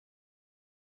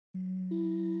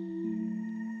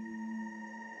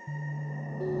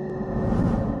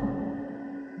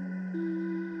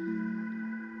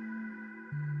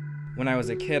When I was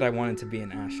a kid, I wanted to be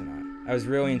an astronaut. I was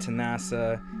really into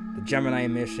NASA, the Gemini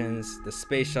missions, the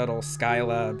space shuttle,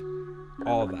 Skylab,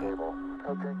 all of that.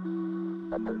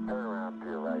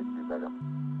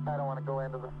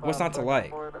 What's not to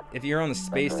like? If you're on the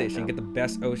space station, you get the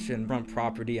best oceanfront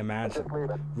property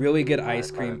imaginable, really good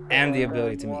ice cream, and the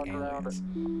ability to meet aliens.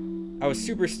 I was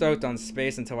super stoked on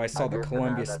space until I saw the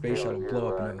Columbia space shuttle blow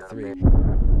up in '03.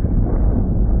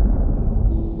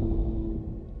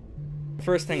 The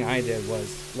first thing I did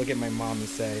was look at my mom and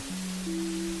say,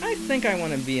 I think I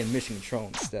want to be in mission control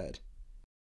instead.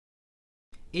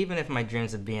 Even if my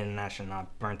dreams of being an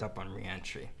astronaut burnt up on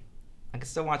re-entry, I can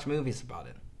still watch movies about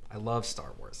it. I love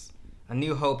Star Wars. A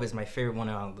New Hope is my favorite one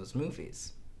out of those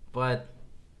movies. But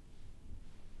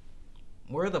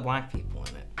where are the black people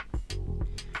in it?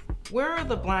 Where are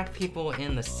the black people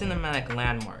in the cinematic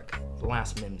landmark, The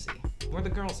Last Mimsy? Where are the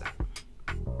girls at?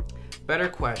 Better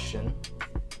question,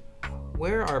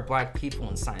 where are black people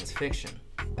in science fiction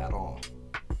at all?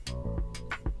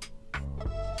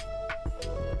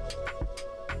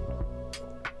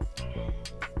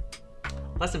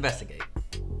 Let's investigate.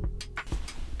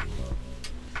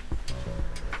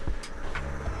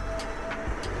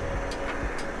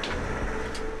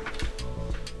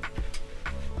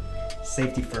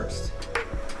 Safety first.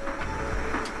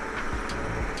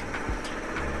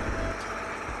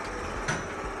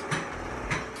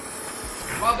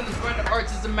 Welcome to BRENDA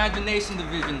Arts' Imagination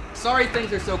Division. Sorry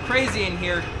things are so crazy in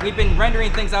here. We've been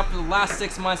rendering things out for the last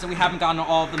 6 months and we haven't gotten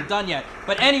all of them done yet.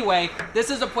 But anyway, this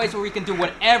is a place where we can do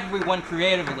whatever we want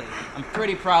creatively. I'm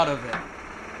pretty proud of it.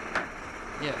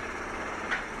 Yeah.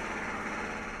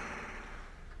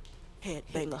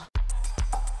 Headbanger.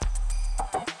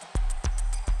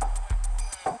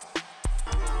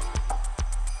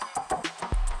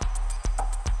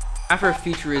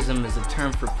 Afrofuturism is a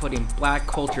term for putting black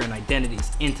culture and identities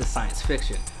into science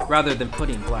fiction, rather than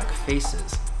putting black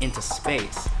faces into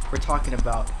space. We're talking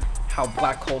about how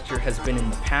black culture has been in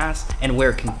the past and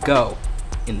where it can go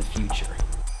in the future.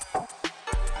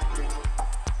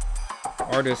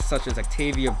 Artists such as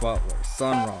Octavia Butler,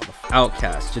 Sun Ra,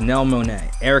 Outkast, Janelle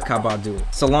Monáe, Erykah Badu,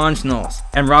 Solange Knowles,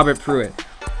 and Robert Pruitt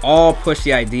all push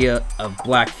the idea of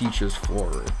black futures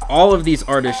forward. All of these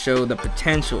artists show the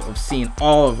potential of seeing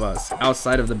all of us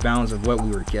outside of the bounds of what we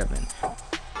were given.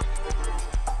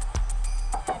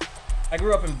 I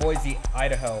grew up in Boise,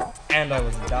 Idaho, and I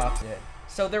was adopted.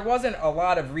 So there wasn't a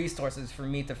lot of resources for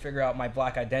me to figure out my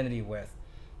black identity with.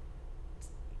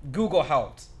 Google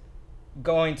helped.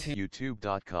 Going to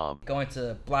YouTube.com, going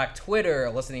to Black Twitter,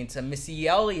 listening to Missy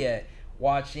Elliott,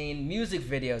 watching music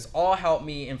videos, all helped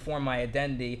me inform my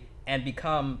identity and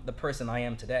become the person I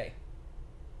am today.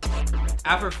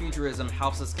 Afrofuturism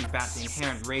helps us combat the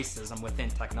inherent racism within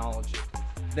technology.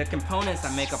 The components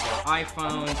that make up our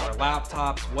iPhones, our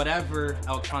laptops, whatever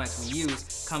electronics we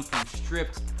use, come from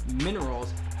stripped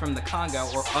minerals from the Congo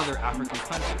or other African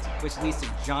countries, which leads to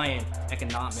giant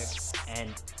economic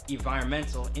and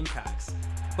environmental impacts.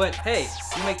 But hey,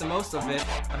 you make the most of it.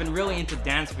 I've been really into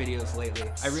dance videos lately.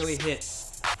 I really hit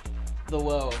the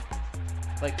low,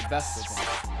 like the best of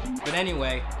them. But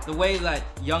anyway, the way that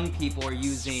young people are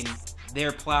using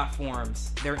their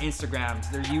platforms, their Instagrams,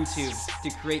 their YouTubes to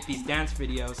create these dance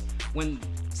videos, when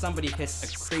somebody hits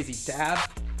a crazy dab,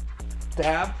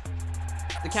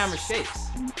 the camera shakes.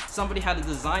 Somebody had to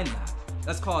design that.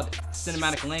 That's called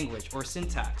cinematic language or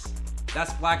syntax.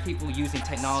 That's black people using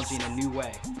technology in a new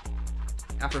way.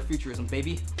 Afrofuturism,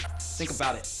 baby. Think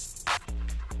about it.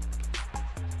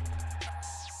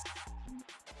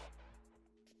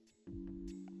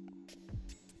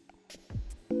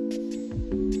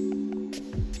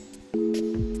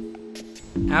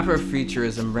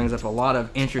 Afrofuturism brings up a lot of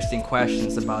interesting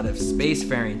questions about if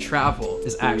spacefaring travel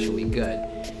is actually good.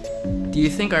 Do you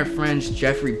think our friends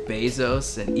Jeffrey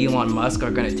Bezos and Elon Musk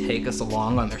are going to take us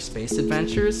along on their space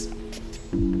adventures?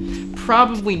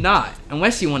 Probably not,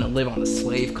 unless you want to live on a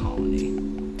slave colony.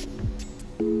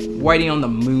 Whiting on the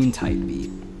moon type beat.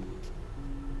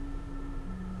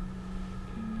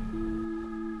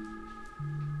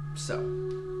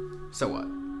 So what?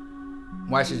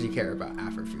 Why should you care about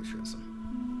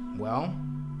Afrofuturism? Well,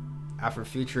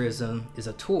 Afrofuturism is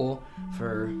a tool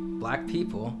for black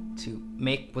people to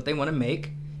make what they want to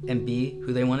make and be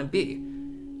who they want to be.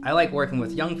 I like working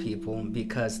with young people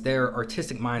because their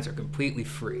artistic minds are completely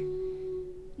free.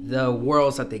 The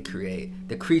worlds that they create,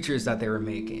 the creatures that they were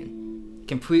making,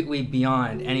 completely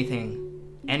beyond anything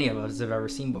any of us have ever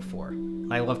seen before.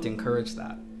 And I love to encourage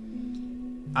that.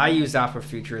 I use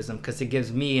Afrofuturism because it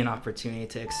gives me an opportunity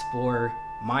to explore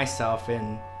myself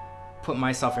and put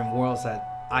myself in worlds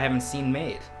that I haven't seen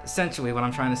made. Essentially, what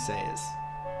I'm trying to say is,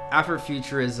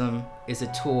 Afrofuturism is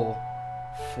a tool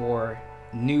for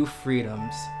new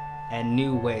freedoms and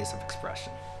new ways of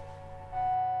expression.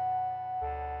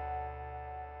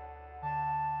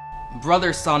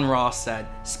 Brother Sun Ra said,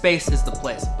 space is the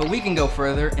place, but we can go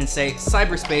further and say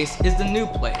cyberspace is the new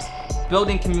place.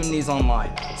 Building communities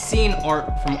online, seeing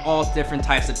art from all different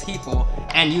types of people,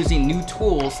 and using new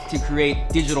tools to create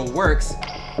digital works.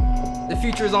 The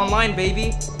future is online,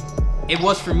 baby. It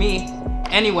was for me.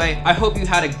 Anyway, I hope you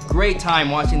had a great time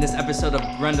watching this episode of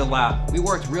BRENDA Lab. We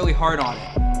worked really hard on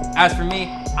it. As for me,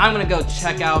 I'm gonna go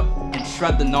check out and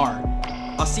shred the gnar.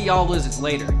 I'll see y'all lizards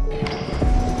later.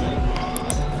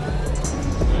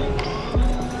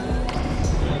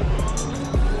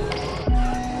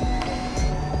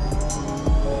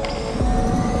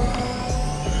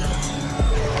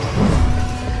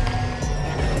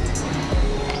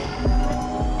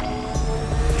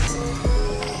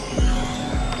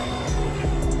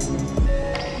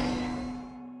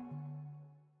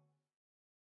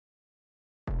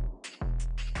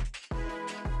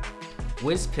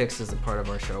 WizPicks is a part of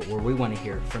our show where we want to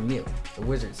hear from you, the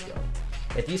Wizards Guild.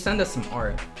 If you send us some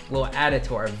art, we'll add it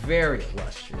to our very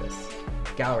illustrious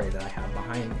gallery that I have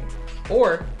behind me.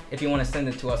 Or, if you want to send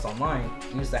it to us online,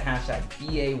 use the hashtag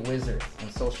BAWizards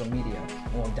on social media,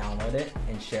 and we'll download it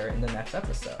and share it in the next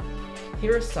episode.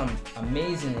 Here are some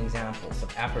amazing examples of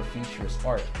Afrofuturist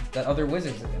art that other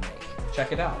wizards have been making.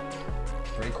 Check it out.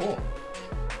 It's pretty cool.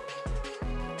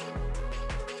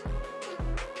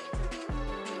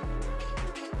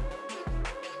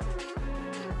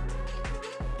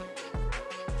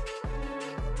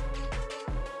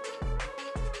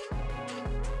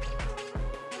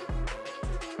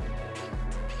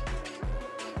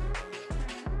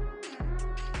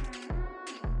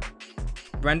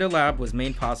 BRENDA Lab was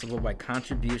made possible by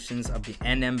contributions of the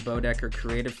N.M. Bodecker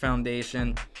Creative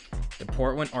Foundation, the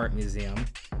Portland Art Museum,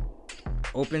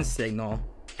 Open Signal,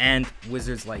 and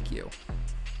Wizards Like You.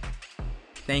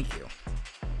 Thank you.